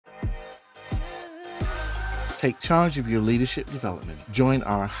Take charge of your leadership development. Join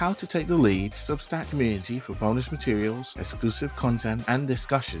our How to Take the Lead Substack community for bonus materials, exclusive content, and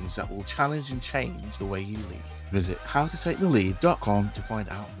discussions that will challenge and change the way you lead. Visit howtotakethelead.com to find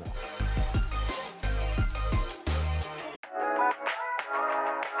out more.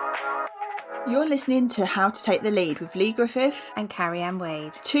 You're listening to How to Take the Lead with Lee Griffith and Carrie-Anne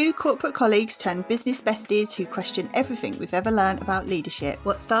Wade, two corporate colleagues turned business besties who question everything we've ever learned about leadership.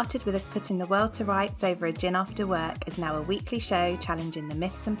 What started with us putting the world to rights over a gin after work is now a weekly show challenging the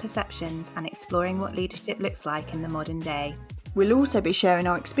myths and perceptions and exploring what leadership looks like in the modern day. We'll also be sharing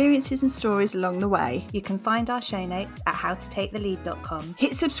our experiences and stories along the way. You can find our show notes at howtotakethelead.com.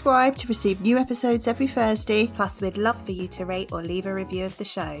 Hit subscribe to receive new episodes every Thursday. Plus, we'd love for you to rate or leave a review of the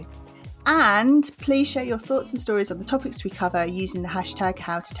show. And please share your thoughts and stories on the topics we cover using the hashtag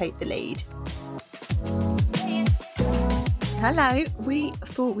HowToTakeTheLead. Hello, we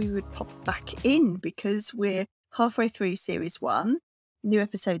thought we would pop back in because we're halfway through series 1. New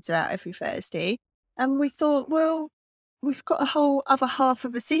episodes are out every Thursday. And we thought, well, we've got a whole other half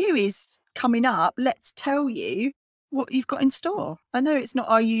of a series coming up. Let's tell you what you've got in store. I know it's not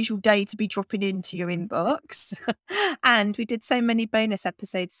our usual day to be dropping into your inbox. And we did so many bonus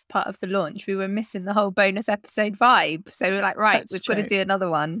episodes as part of the launch. We were missing the whole bonus episode vibe. So we were like, right, we've got to do another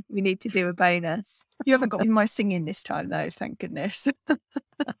one. We need to do a bonus. You haven't got my singing this time though, thank goodness.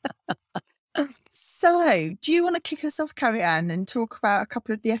 So, do you want to kick us off, Carrie-Anne, and talk about a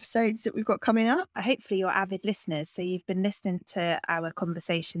couple of the episodes that we've got coming up? Hopefully you're avid listeners, so you've been listening to our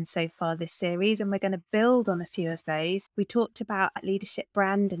conversations so far this series, and we're going to build on a few of those. We talked about leadership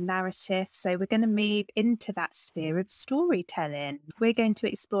brand and narrative, so we're going to move into that sphere of storytelling. We're going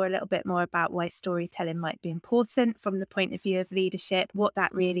to explore a little bit more about why storytelling might be important from the point of view of leadership, what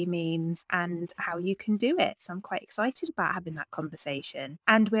that really means, and how you can do it. So I'm quite excited about having that conversation.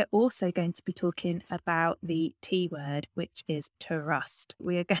 And we're also going to be talking about the T word, which is trust.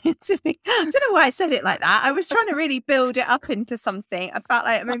 We are going to be, I don't know why I said it like that. I was trying to really build it up into something. I felt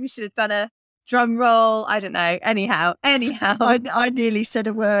like maybe we should have done a drum roll. I don't know. Anyhow. I nearly said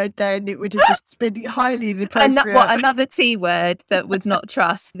a word then. It would have just been highly inappropriate. Another T word that was not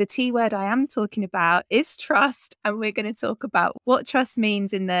trust. The T word I am talking about is trust. And we're going to talk about what trust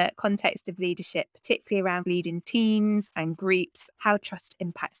means in the context of leadership, particularly around leading teams and groups, how trust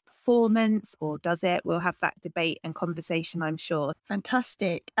impacts performance, or does it? We'll have that debate and conversation, I'm sure.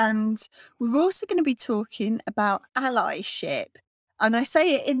 Fantastic. And we're also going to be talking about allyship. And I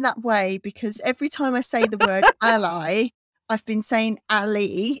say it in that way because every time I say the word ally, I've been saying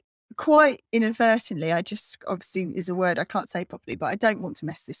ally quite inadvertently. I just obviously is a word I can't say properly, but I don't want to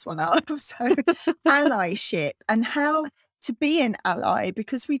mess this one up. So allyship and how to be an ally,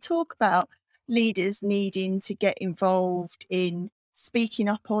 because we talk about leaders needing to get involved in speaking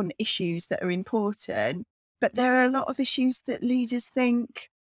up on issues that are important. But there are a lot of issues that leaders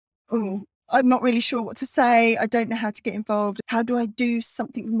think, oh, I'm not really sure what to say. I don't know how to get involved. How do I do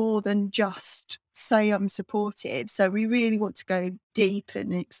something more than just say I'm supportive? So we really want to go deep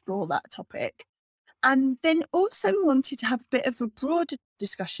and explore that topic. And then also we wanted to have a bit of a broader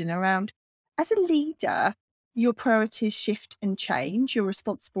discussion around, as a leader, your priorities shift and change. You're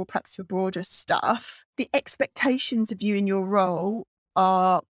responsible perhaps for broader stuff. The expectations of you in your role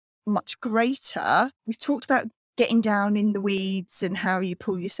are much greater. We've talked about getting down in the weeds and how you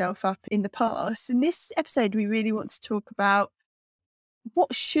pull yourself up in the past. In this episode, we really want to talk about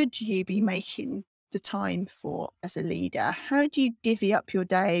what should you be making the time for as a leader? How do you divvy up your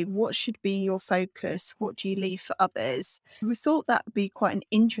day? What should be your focus? What do you leave for others? We thought that would be quite an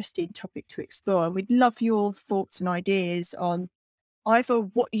interesting topic to explore. And we'd love your thoughts and ideas on either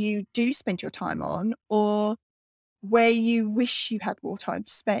what you do spend your time on or where you wish you had more time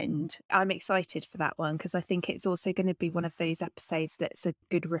to spend. I'm excited for that one because I think it's also going to be one of those episodes that's a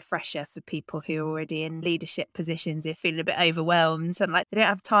good refresher for people who are already in leadership positions who feel a bit overwhelmed and like they don't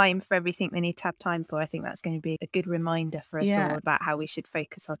have time for everything they need to have time for. I think that's going to be a good reminder for us all about how we should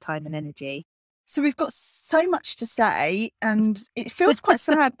focus our time and energy. So we've got so much to say and it feels quite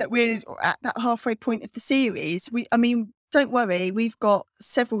sad that we're at that halfway point of the series. Don't worry, we've got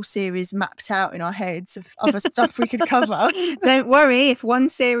several series mapped out in our heads of other stuff we could cover. Don't worry, if one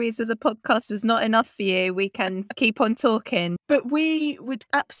series as a podcast was not enough for you, we can keep on talking. But we would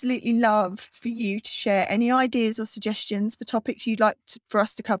absolutely love for you to share any ideas or suggestions for topics you'd like for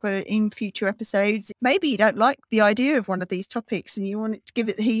us to cover in future episodes. Maybe you don't like the idea of one of these topics and you want to give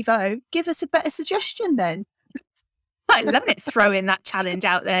it the heave-o. Give us a better suggestion then. I love it throwing that challenge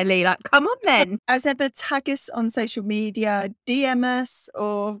out there, Lee. Like, come on then. As ever, tag us on social media, DM us,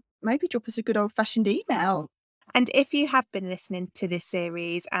 or maybe drop us a good old-fashioned email. And if you have been listening to this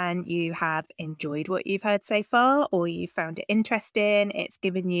series and you have enjoyed what you've heard so far, or you found it interesting, it's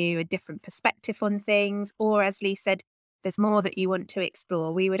given you a different perspective on things, or as Lee said, there's more that you want to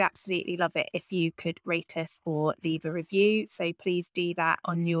explore, we would absolutely love it if you could rate us or leave a review. So please do that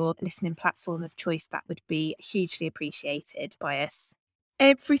on your listening platform of choice. That would be hugely appreciated by us.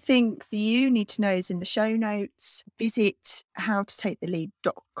 Everything that you need to know is in the show notes. Visit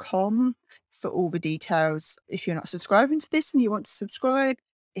howtotakethelead.com for all the details. If you're not subscribing to this and you want to subscribe,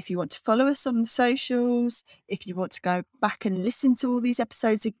 if you want to follow us on the socials, if you want to go back and listen to all these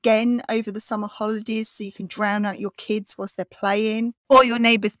episodes again over the summer holidays so you can drown out your kids whilst they're playing. Or your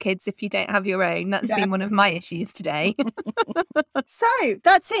neighbour's kids if you don't have your own. That's been one of my issues today. So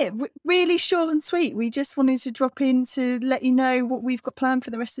that's it. Really short and sweet. We just wanted to drop in to let you know what we've got planned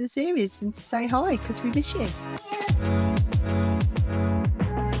for the rest of the series and to say hi because we miss you.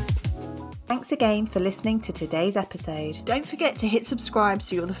 Thanks again for listening to today's episode. Don't forget to hit subscribe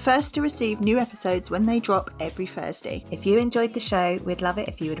so you're the first to receive new episodes when they drop every Thursday. If you enjoyed the show, we'd love it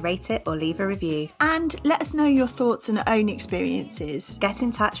if you would rate it or leave a review. And let us know your thoughts and own experiences. Get in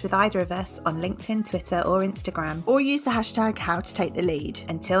touch with either of us on LinkedIn, Twitter or Instagram. Or use the hashtag HowToTakeTheLead.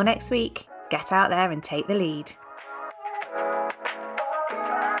 Until next week, get out there and take the lead.